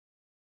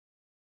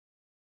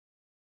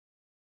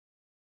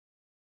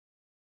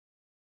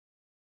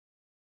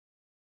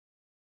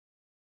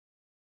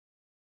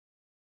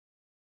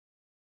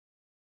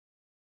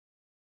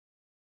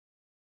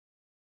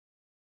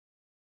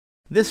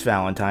This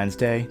Valentine's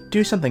Day,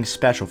 do something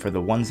special for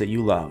the ones that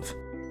you love.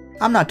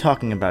 I'm not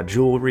talking about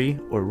jewelry,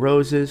 or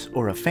roses,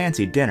 or a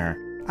fancy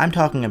dinner. I'm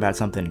talking about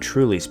something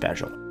truly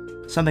special.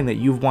 Something that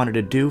you've wanted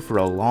to do for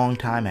a long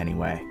time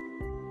anyway.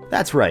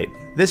 That's right,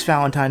 this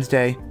Valentine's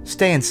Day,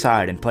 stay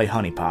inside and play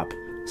Honey Pop,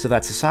 so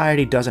that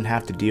society doesn't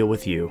have to deal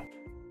with you.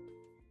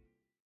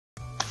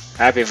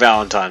 Happy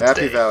Valentine's Day.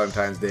 Happy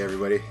Valentine's Day,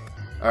 everybody.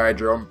 Alright,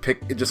 Jerome,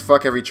 just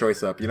fuck every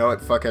choice up. You know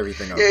what? Fuck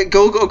everything up. Yeah,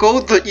 go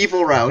the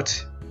evil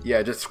route.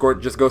 Yeah, just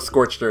go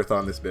scorched earth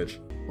on this bitch.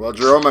 Well,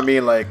 Jerome, I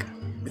mean, like...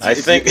 I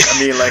think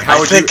how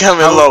would you... I'm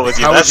in love with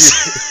you.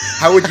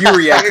 How would you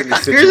react in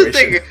this situation? Here's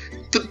the thing.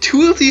 The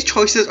two of these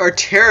choices are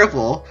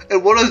terrible,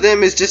 and one of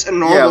them is just a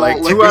normal, yeah, like,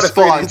 2 out of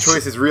 3 of these response.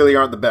 choices really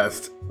aren't the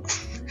best.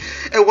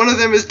 And one of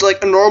them is,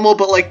 like, a normal,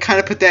 but, like, kind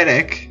of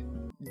pathetic.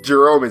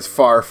 Jerome is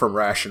far from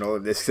rational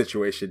in this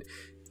situation.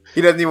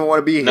 He doesn't even want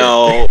to be here.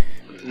 No.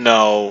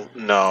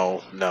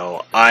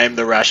 I'm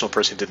the rational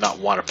person who did not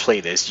want to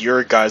play this.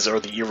 Your guys are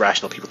the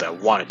irrational people that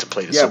wanted to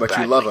play this so badly. Yeah,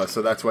 but you love us,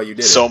 so that's why you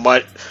did so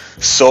it.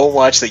 So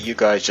much that you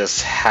guys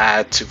just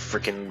had to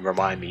freaking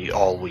remind me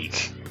all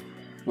week.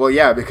 Well,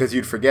 yeah, because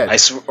you'd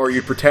forget. Or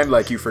you'd pretend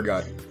like you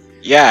forgot.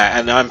 Yeah,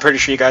 and I'm pretty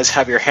sure you guys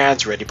have your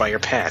hands ready by your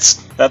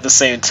pants. At the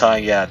same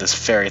time, yeah, this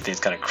fairy thing's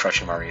kind of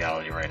crushing my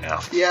reality right now.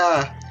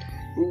 Yeah.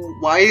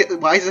 Why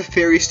is a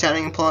fairy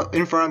standing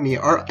in front of me?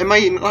 Am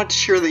I not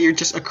sure that you're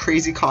just a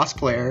crazy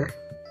cosplayer?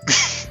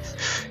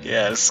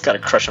 Yeah, this is kind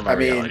of crushing my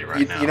reality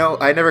right now. You know,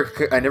 I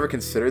never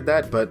considered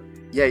that, but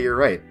yeah, you're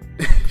right.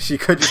 She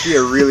could just be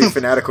a really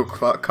fanatical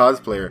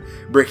cosplayer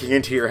breaking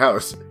into your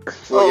house.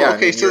 Well, yeah,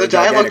 okay, so the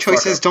dialogue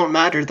choices don't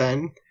matter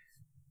then.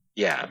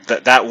 Yeah,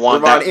 that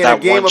one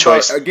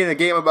choice. Again, a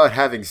game about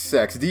having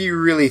sex. Do you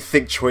really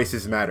think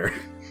choices matter?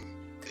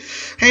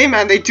 Hey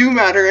man, they do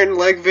matter in,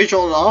 like,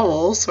 visual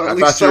novels, or at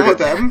least some of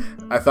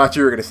them. I thought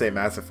you were gonna say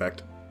Mass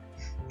Effect.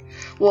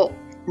 Well,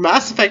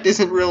 Mass Effect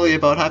isn't really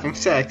about having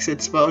sex,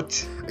 it's about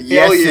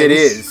yes, aliens. It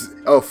is.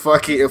 Oh,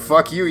 fuck you,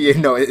 fuck you,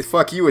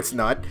 fuck you, it's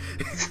not.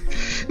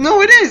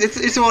 No, it is,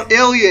 it's about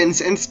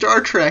aliens, and Star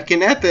Trek,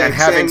 and ethics, and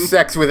having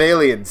sex with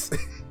aliens.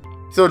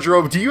 So,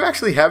 Jerome, do you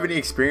actually have any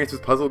experience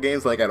with puzzle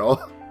games, like, at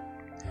all?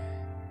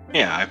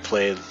 Yeah, I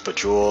played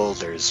Bejeweled,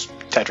 there's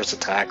Tetris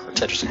Attack, or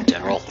Tetris in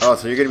general. Oh,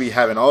 so you're gonna be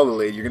having all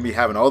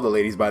the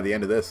ladies by the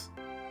end of this.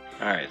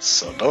 Alright,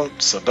 so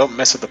don't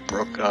mess with the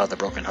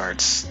broken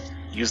hearts.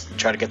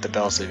 Try to get the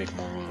bell so you make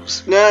more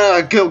moves.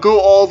 No, go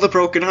all the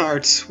broken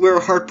hearts. We're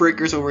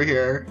heartbreakers over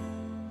here.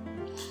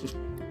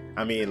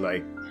 I mean,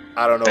 like,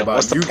 I don't know then about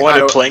what's you. The point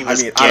of playing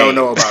this game? I don't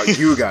know about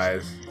you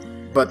guys,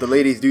 but the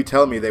ladies do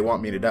tell me they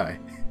want me to die.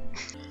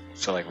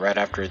 So, like, right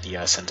after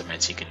the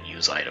sentiments, you can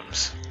use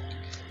items.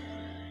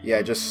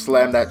 Yeah, just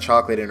slam that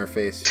chocolate in her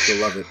face. She'll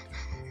love it.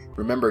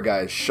 Remember,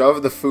 guys,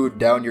 shove the food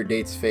down your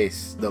date's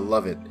face. They'll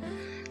love it.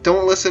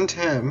 Don't listen to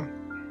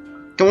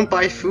him. Don't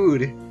buy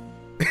food.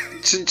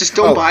 Just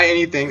don't buy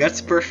anything. That's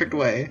the perfect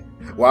way.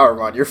 Wow,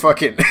 Ramon, you're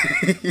fucking...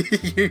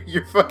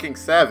 you're fucking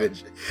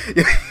savage.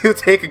 You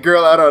take a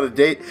girl out on a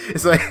date.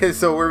 It's like,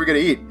 so where are we gonna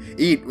eat?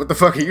 Eat? What the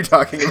fuck are you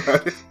talking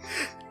about?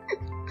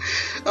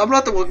 I'm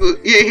not the one who...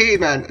 Hey,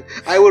 man.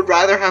 I would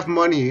rather have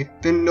money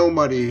than no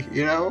money,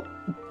 you know?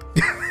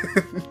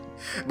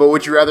 But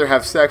would you rather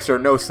have sex or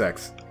no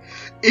sex?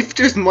 If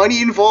there's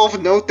money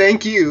involved, no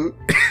thank you.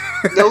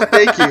 No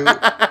thank you.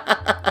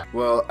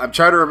 Well, I'm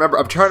trying to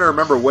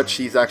remember what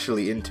she's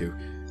actually into,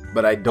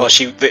 but I don't.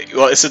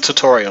 Well, it's a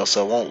tutorial,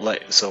 so it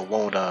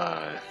won't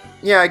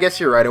Yeah, I guess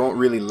you're right. It won't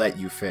really let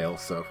you fail.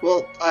 So.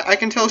 Well, I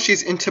can tell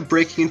she's into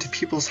breaking into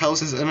people's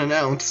houses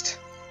unannounced.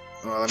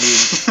 Well, I mean,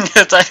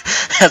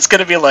 that's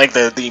gonna be like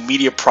the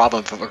immediate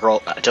problem if a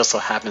girl just so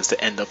happens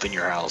to end up in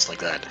your house like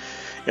that.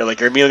 You're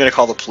immediately gonna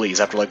call the police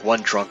after like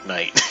one drunk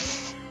night.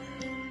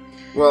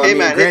 Well, hey, I mean,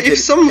 man, granted, if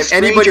some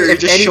stranger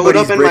just showed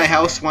up in my breaking...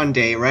 house one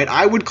day, right,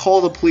 I would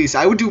call the police.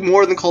 I would do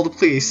more than call the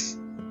police.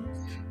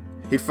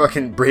 He'd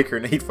fucking break her,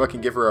 and he'd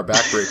fucking give her a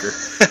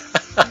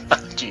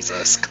backbreaker.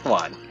 Jesus, come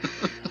on.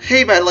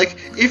 Hey, man, like,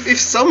 if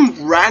some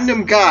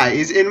random guy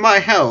is in my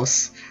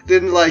house,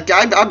 then, like,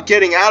 I'm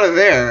getting out of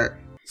there.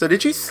 So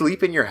did she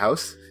sleep in your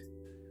house?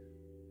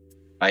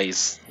 I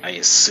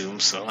assume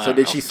so. So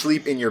did she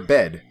sleep in your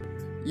bed?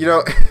 You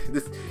know,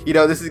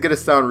 this is gonna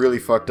sound really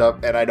fucked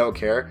up, and I don't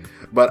care.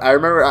 But I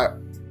remember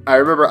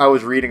I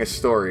was reading a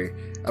story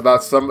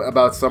about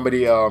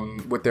somebody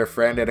with their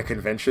friend at a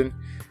convention,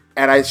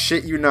 and I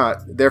shit you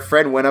not, their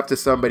friend went up to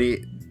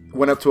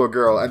a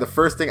girl, and the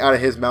first thing out of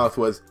his mouth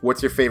was,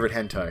 "What's your favorite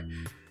hentai?"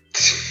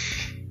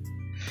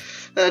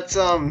 That's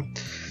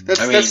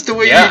the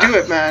way you do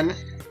it, man.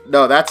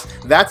 No,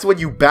 that's when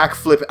you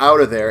backflip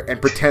out of there and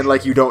pretend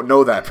like you don't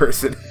know that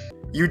person.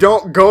 You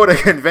don't go to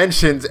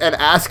conventions and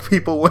ask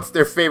people what's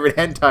their favorite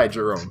hentai,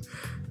 Jerome.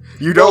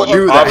 You don't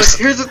do that.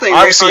 Here's the thing.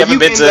 Obviously, you haven't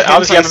been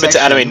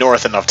to Anime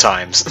North enough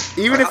times.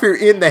 Even if you're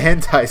in the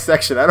hentai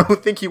section, I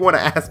don't think you want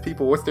to ask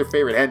people what's their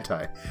favorite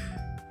hentai.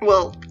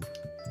 Well,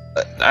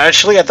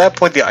 Actually, at that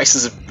point, the ice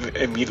is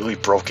immediately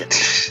broken.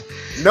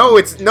 No,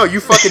 you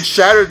fucking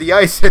shattered the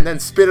ice and then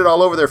spit it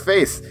all over their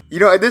face. You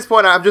know, at this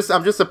point, I'm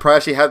just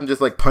surprised she hasn't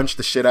just like punched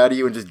the shit out of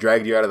you and just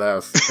dragged you out of the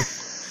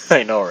house.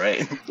 I know,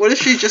 right? What if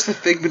she's just a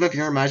figment of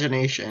your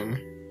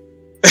imagination?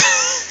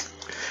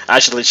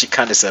 Actually, she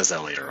kind of says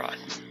that later on.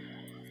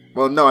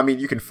 Well, no, I mean,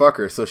 you can fuck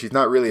her, so she's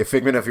not really a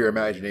figment of your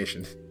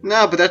imagination.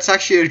 No, but that's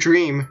actually a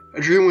dream.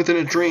 A dream within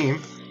a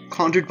dream.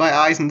 Conjured by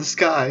eyes in the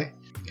sky.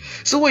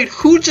 So wait,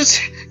 who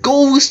just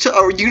goes to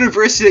a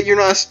university that you're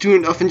not a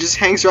student of and just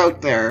hangs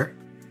out there?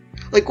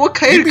 Like, what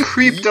kind of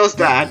creep does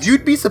that?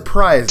 You'd be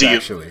surprised,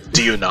 actually.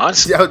 Do you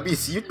not? Yeah,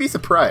 you'd be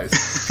surprised.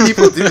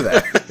 People do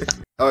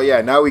that. Oh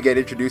yeah, now we get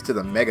introduced to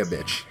the mega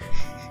bitch.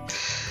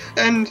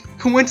 And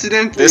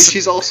coincidentally,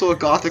 she's also a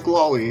gothic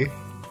lolly.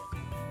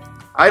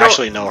 I don't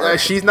actually know her.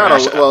 She's not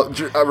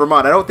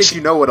Ramon, I don't think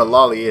you know what a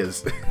lolly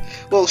is.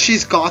 Well,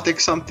 she's gothic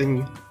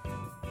something.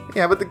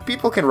 Yeah, but the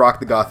people can rock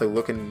the gothic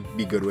look and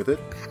be good with it.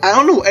 I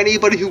don't know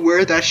anybody who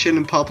wears that shit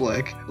in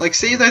public. Like,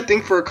 save that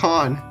thing for a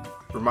con.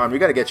 Ramon, we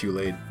gotta get you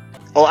laid.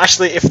 Well,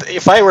 actually,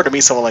 if I were to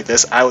meet someone like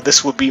this,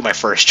 this would be my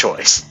first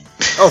choice.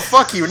 Oh,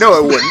 fuck you. No,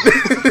 it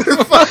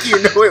wouldn't. Fuck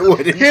you. No, it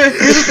wouldn't. Here's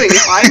the thing.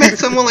 If I met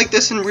someone like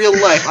this in real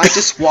life, I'd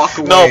just walk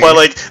away. I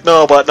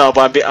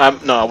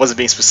wasn't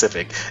being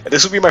specific.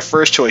 This would be my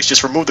first choice.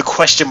 Just remove the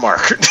question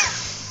mark.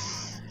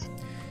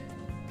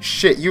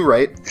 Shit, you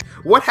right.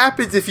 What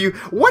happens if you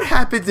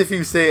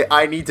say,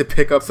 I need to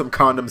pick up some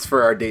condoms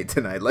for our date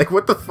tonight? Like,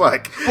 what the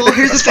fuck? Well,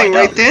 here's the thing,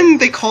 right? Then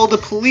they call the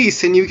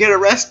police and you get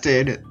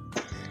arrested.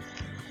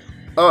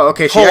 Oh,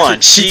 okay.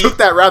 She took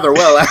that rather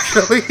well,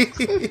 actually.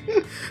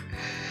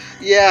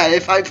 Yeah,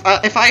 if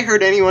I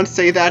heard anyone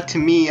say that to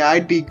me,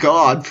 I'd be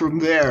God from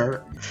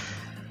there.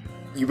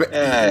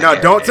 No,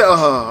 don't tell.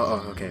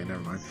 Oh, okay, never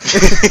mind.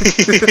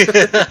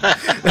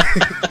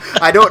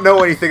 I don't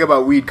know anything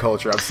about weed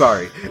culture. I'm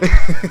sorry.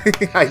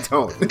 I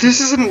don't. This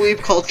isn't weeb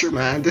culture,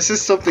 man. This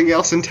is something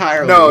else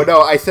entirely.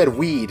 No, I said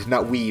weed,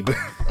 not weeb.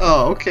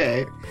 Oh,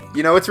 okay.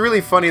 You know, it's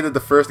really funny that the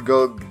first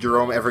girl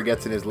Jerome ever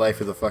gets in his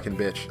life is a fucking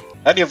bitch.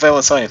 How do you feel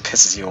when somebody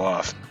pisses you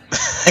off?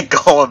 I go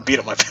home and beat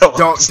up my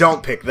pillows.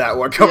 Don't pick that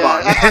one. Come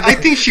on. I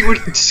think she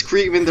would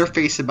scream in their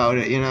face about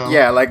it, you know?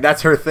 Yeah, like,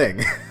 that's her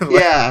thing.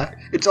 Yeah,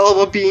 it's all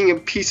about being a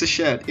piece of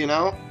shit, you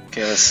know?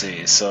 Okay, let's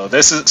see. So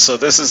this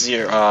is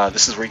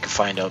where you can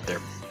find out their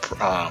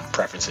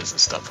preferences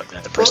and stuff like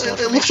that.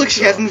 It looks like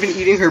she hasn't been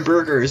eating her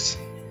burgers.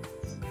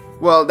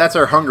 Well, that's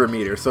her hunger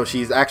meter, so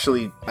she's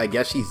actually, I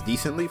guess she's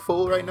decently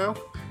full right now?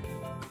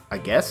 I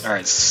guess?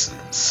 Alright,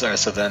 so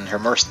then her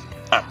most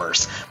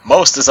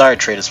desired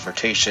trait is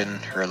flirtation,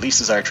 her least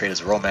desired trait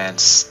is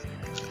romance,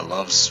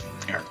 loves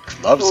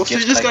so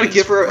you just gotta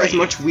give her as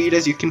much weed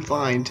as you can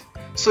find.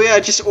 So yeah,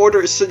 just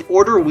order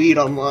weed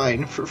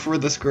online for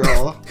this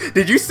girl.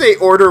 Did you say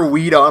order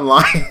weed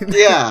online?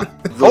 Yeah.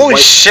 Holy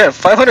shit,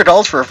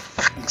 $500 for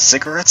fucking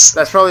cigarettes?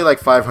 That's probably like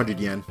 500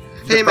 yen.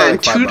 Hey man,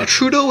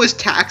 Trudeau is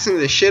taxing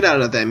the shit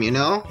out of them, you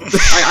know?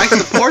 I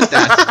support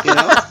that, you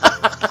know?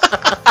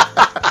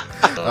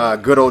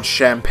 Good old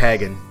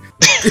champagne.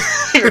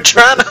 You're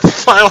trying to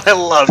find what I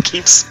love,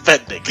 keep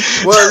spending.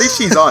 Well, at least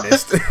she's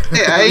honest.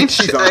 Hey, I ain't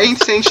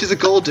saying she's a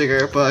gold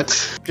digger, but...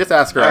 Just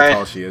ask her how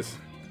tall she is.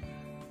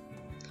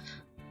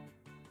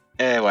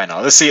 Why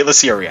not? Let's see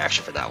your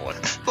reaction for that one.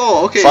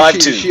 Oh, okay.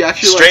 5'2". She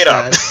actually straight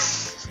up.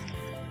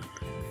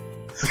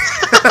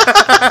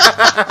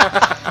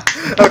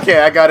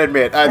 Okay, I gotta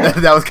admit,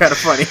 that was kind of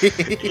funny.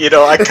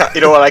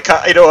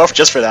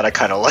 Just for that, I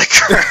kind of like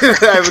her.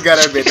 I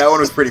gotta admit, that one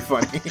was pretty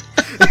funny.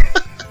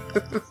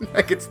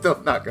 I could still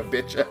knock a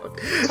bitch out.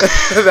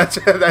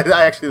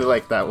 I actually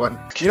like that one.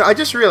 You know, I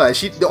just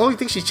realized the only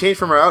thing she changed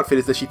from her outfit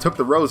is that she took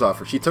the rose off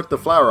her. She took the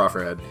flower off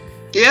her head.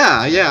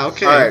 Yeah,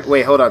 okay. Alright,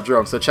 wait, hold up,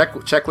 Jerome. So check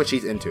what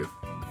she's into.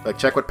 Like,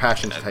 check what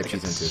passion type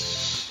she's into.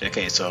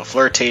 Okay, so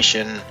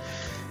flirtation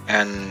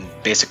and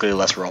basically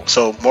less romance.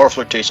 So more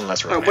flirtation,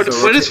 less romance.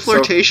 What is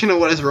flirtation and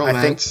what is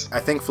romance? I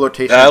think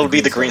flirtation... That'll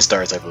be the green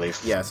stars, I believe.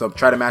 Yeah, so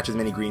try to match as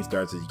many green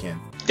stars as you can.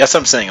 That's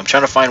what I'm saying. I'm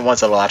trying to find ones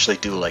that'll actually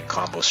do, like,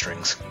 combo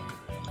strings.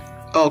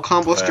 Oh,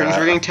 combo strings.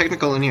 We're getting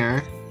technical in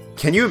here.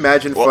 Can you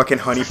imagine fucking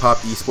Honey Pop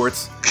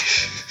Esports?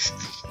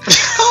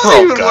 How does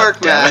that even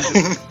work, man?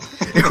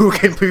 who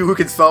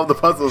can solve the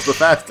puzzles the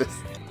fastest?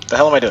 The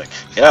hell am I doing?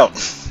 Get out.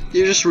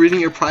 You're just reading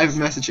your private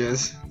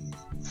messages.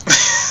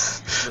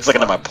 It's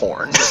looking at my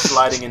porn. Just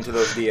sliding into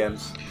those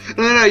DMs.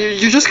 No,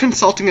 you're just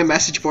consulting a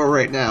message board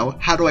right now.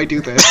 How do I do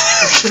this?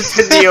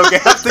 To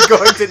NeoGAF, to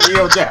go into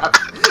NeoGAF.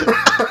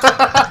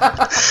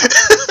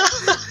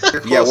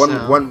 Yeah,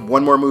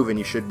 one more move and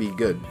you should be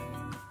good.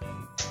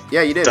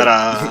 Yeah, you did.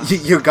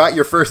 You got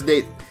your first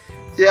date.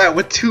 Yeah,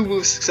 with 2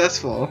 moves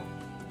successful.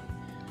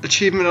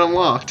 Achievement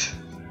unlocked.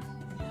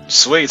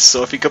 Sweet,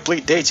 so if you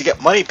complete dates, you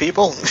get money,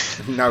 people.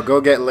 Now go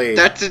get laid.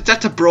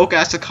 That's a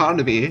broke-ass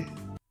economy.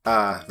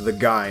 The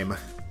Gaim.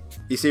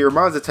 You see,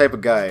 Ramon's the type of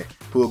guy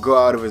who will go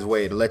out of his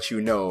way to let you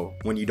know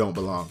when you don't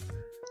belong.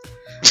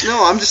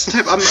 No, I'm just the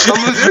type. I'm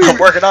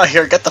working out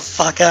here. Get the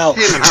fuck out.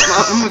 Hey man,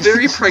 I'm a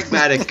very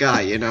pragmatic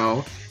guy, you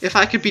know. If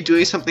I could be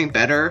doing something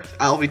better,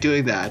 I'll be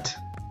doing that.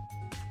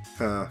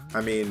 I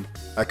mean,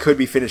 I could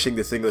be finishing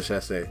this English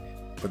essay,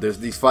 but there's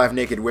these 5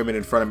 naked women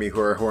in front of me who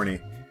are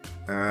horny.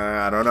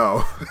 I don't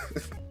know.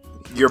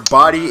 Your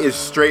body is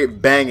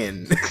straight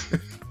banging.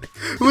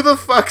 Who the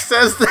fuck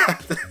says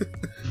that?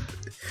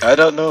 I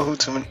don't know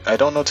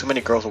too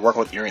many girls who work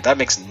with earrings. That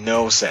makes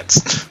no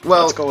sense.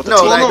 Well, let's go with the no,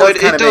 team. Well, no, it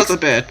kinda does makes- a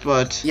bit,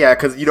 but... Yeah,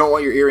 because you don't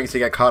want your earrings to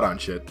get caught on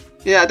shit.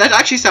 Yeah, that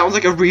actually sounds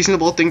like a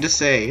reasonable thing to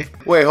say.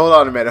 Wait, hold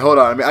on a minute.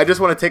 I just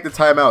want to take the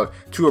time out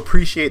to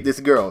appreciate this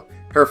girl.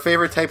 Her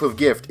favorite type of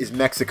gift is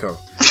Mexico.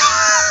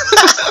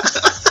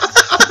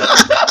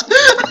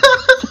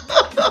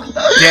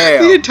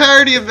 Damn. The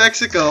entirety of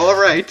Mexico,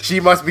 alright. She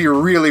must be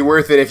really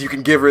worth it if you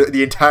can give her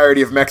the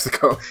entirety of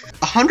Mexico.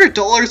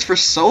 $100 for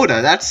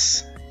soda,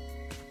 that's...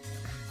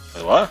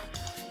 Wait, what?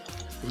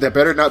 That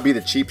better not be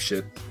the cheap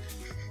shit.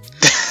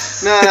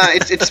 No,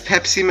 it's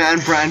Pepsi Man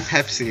brand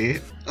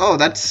Pepsi. Oh,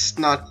 that's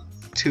not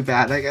too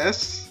bad, I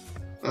guess.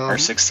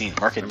 March 16.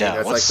 Mark it I mean, down.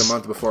 that's What's... like the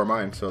month before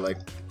mine, so like.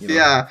 You know.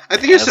 Yeah, I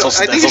think you that's should.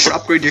 also- I think that's you should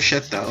also- upgrade your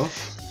shit though.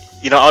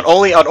 You know, I'd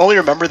only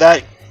remember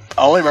that.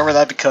 I only remember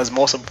that because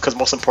most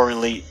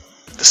importantly,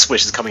 the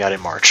Switch is coming out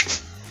in March.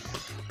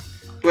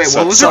 Wait, So-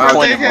 what was so your I'm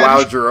birthday like, again?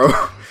 Wow, Jerome.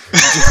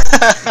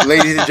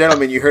 Ladies and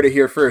gentlemen, you heard it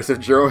here first. If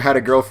Jerome had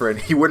a girlfriend,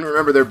 he wouldn't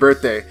remember their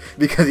birthday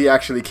because he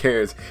actually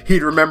cares.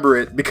 He'd remember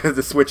it because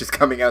the Switch is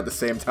coming out at the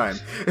same time.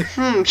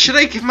 Should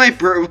I give my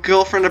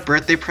girlfriend a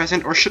birthday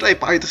present or should I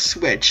buy the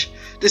Switch?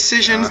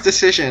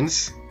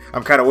 Decisions.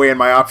 I'm kind of weighing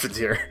my options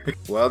here.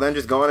 Well, then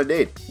just go on a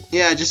date.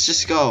 Yeah,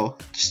 just go.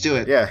 Just do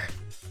it. Yeah,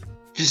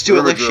 Just do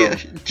it like Remember,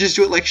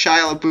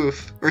 Shia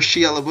LaBeouf or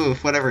Shia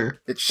LaBeouf, whatever.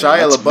 it's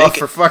Shia Let's LaBeouf make it-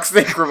 for fuck's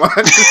sake, Ramon.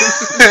 Here's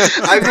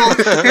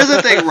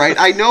the thing, right?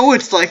 I know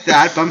it's like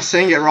that, but I'm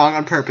saying it wrong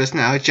on purpose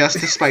now, just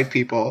to spite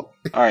people.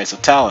 Alright, so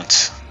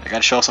talents. I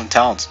gotta show some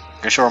talents. I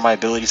gotta show her my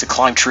abilities to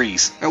climb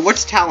trees.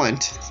 What's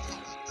talent?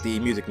 The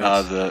music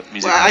notes. The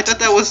music. Well, I notes. thought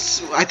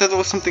that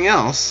was something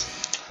else.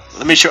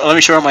 Let me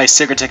show her my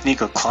secret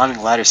technique of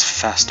climbing ladders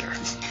faster.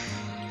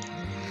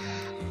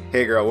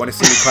 Hey girl, want to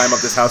see me climb up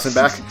this house and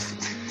back?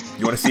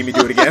 You want to see me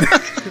do it again?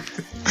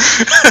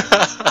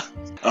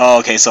 Oh,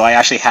 okay, so I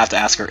actually have to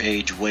ask her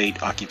age,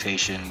 weight,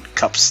 occupation,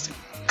 cup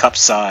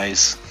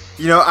size.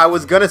 You know, I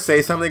was gonna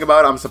say something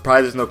about I'm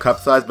surprised there's no cup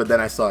size, but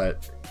then I saw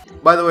it.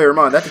 By the way,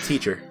 Ramon, that's a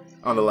teacher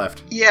on the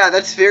left. Yeah,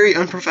 that's very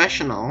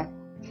unprofessional.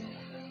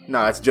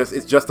 No, it's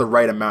just the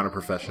right amount of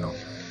professional.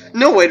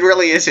 No, it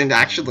really isn't,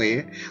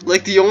 actually.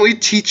 Like, the only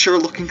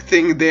teacher-looking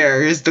thing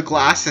there is the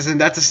glasses, and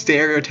that's a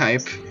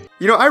stereotype.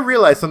 You know, I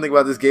realized something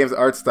about this game's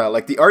art style.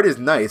 Like, the art is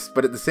nice,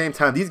 but at the same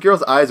time, these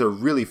girls' eyes are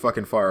really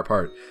fucking far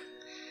apart.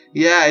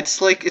 Yeah,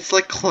 it's like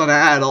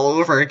Clannad all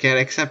over again,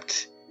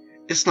 except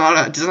it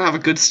doesn't have a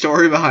good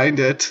story behind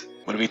it.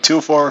 Would it be too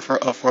far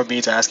for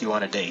me to ask you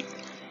on a date?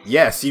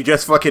 Yes, you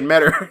just fucking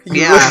met her.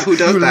 Who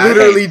does you that?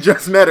 literally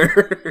just met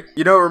her.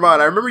 You know,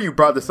 Ramon, I remember you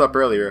brought this up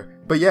earlier,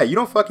 but yeah, you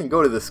don't fucking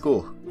go to this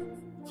school.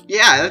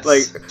 Yeah,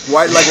 that's...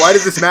 Why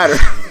does this matter?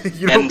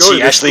 You don't And go to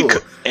she this actually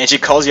school. and she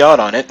calls you out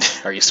on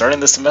it. Are you starting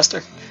this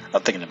semester?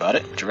 I'm thinking about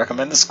it. Do you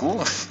recommend the school?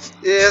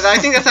 Yeah, I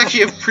think that's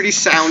actually a pretty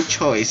sound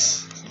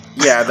choice.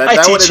 Yeah, Hi,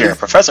 that one teacher. is.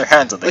 Professor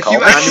Hanson, they Like, call you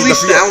me. actually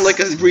sound like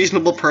a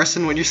reasonable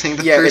person when you're saying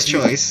the Yeah, first if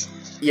you- choice.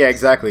 Yeah,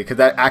 exactly, because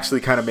that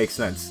actually kind of makes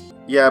sense.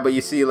 Yeah, but you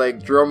see,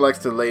 like, Jerome likes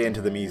to lay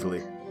into them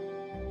easily.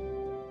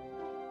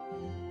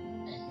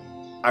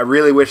 I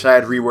really wish I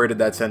had reworded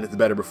that sentence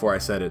better before I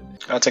said it.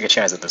 I'll take a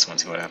chance at this one,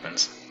 see what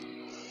happens.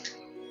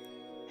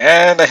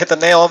 And I hit the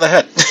nail on the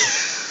head.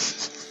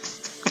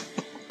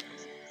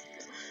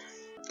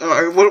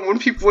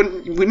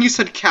 When you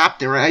said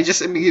captain, right, I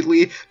just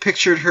immediately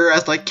pictured her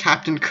as like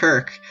Captain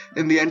Kirk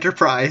in the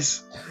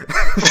Enterprise.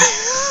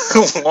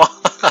 Why?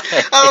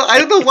 I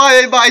don't know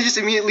why, but I just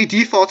immediately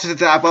defaulted to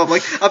that. But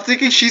I'm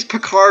thinking she's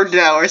Picard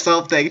now or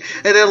something,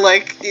 and then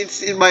like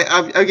it's in my,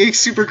 I'm getting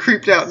super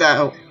creeped out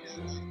now.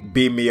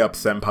 Beam me up,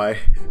 senpai.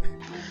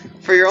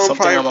 For your own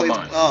Something private on my place.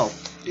 mind. Oh,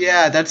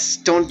 yeah, that's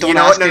don't. You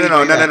know what? ask No.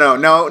 anybody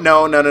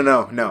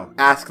that. No.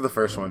 Ask the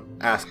first one.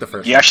 Ask the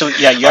first You one.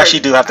 actually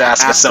do have to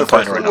ask at Ask some the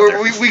point first or one.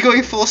 another. We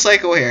going full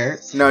psycho here.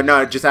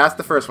 No, just ask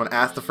the first one.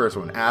 Ask the first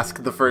one.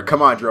 Ask the first.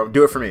 Come on, Jerome.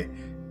 Do it for me.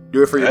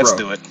 Do it for your Let's bro.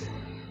 do it.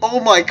 Oh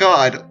my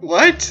god,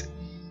 what?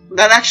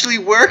 That actually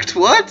worked?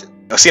 What?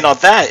 Oh, see, now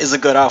that is a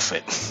good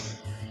outfit.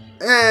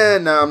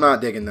 No, I'm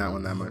not digging that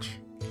one that much.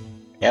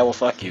 Yeah, well,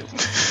 fuck you.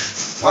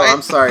 Oh,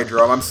 I'm sorry,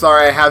 Jerome. I'm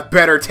sorry I have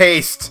better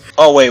taste.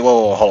 Oh, wait,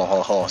 whoa, hold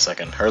on a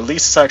second. Her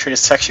least desired trait is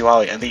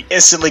sexuality, and they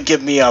instantly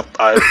give me a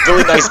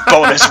really nice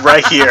bonus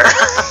right here.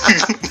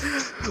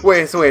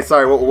 Wait,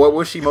 sorry. What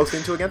was she most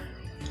into again?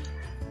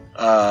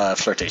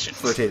 Flirtation.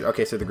 Flirtation.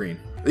 Okay, so the green.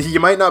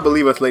 You might not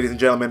believe us, ladies and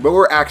gentlemen, but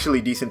we're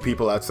actually decent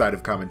people outside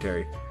of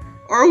commentary.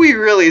 Are we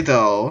really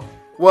though?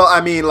 Well,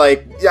 I mean,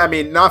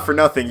 not for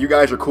nothing. You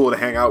guys are cool to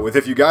hang out with.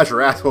 If you guys were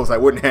assholes, I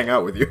wouldn't hang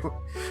out with you.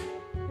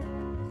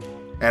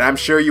 And I'm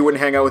sure you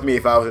wouldn't hang out with me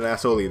if I was an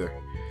asshole either.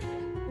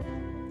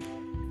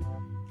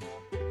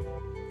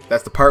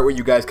 That's the part where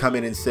you guys come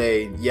in and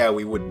say, yeah,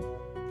 we wouldn't.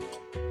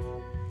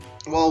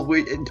 Well,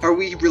 are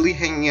we really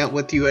hanging out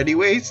with you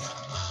anyways?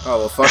 Oh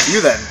well, fuck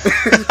you then.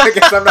 I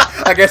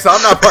guess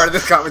I'm not part of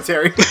this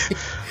commentary.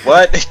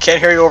 What? Can't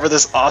hear you over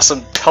this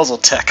awesome puzzle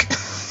tech.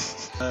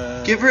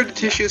 Give her the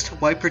tissues to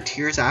wipe her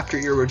tears after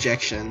your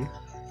rejection.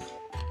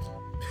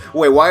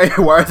 Wait, why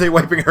are they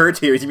wiping her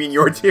tears? You mean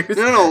your tears?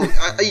 No,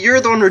 you're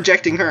the one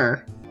rejecting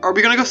her. Are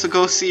we gonna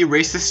go see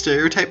racist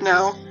stereotype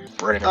now?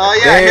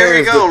 Oh yeah, here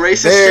we go,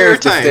 racist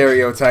stereotype.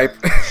 There's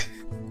the stereotype.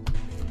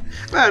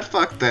 Man,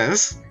 fuck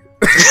this.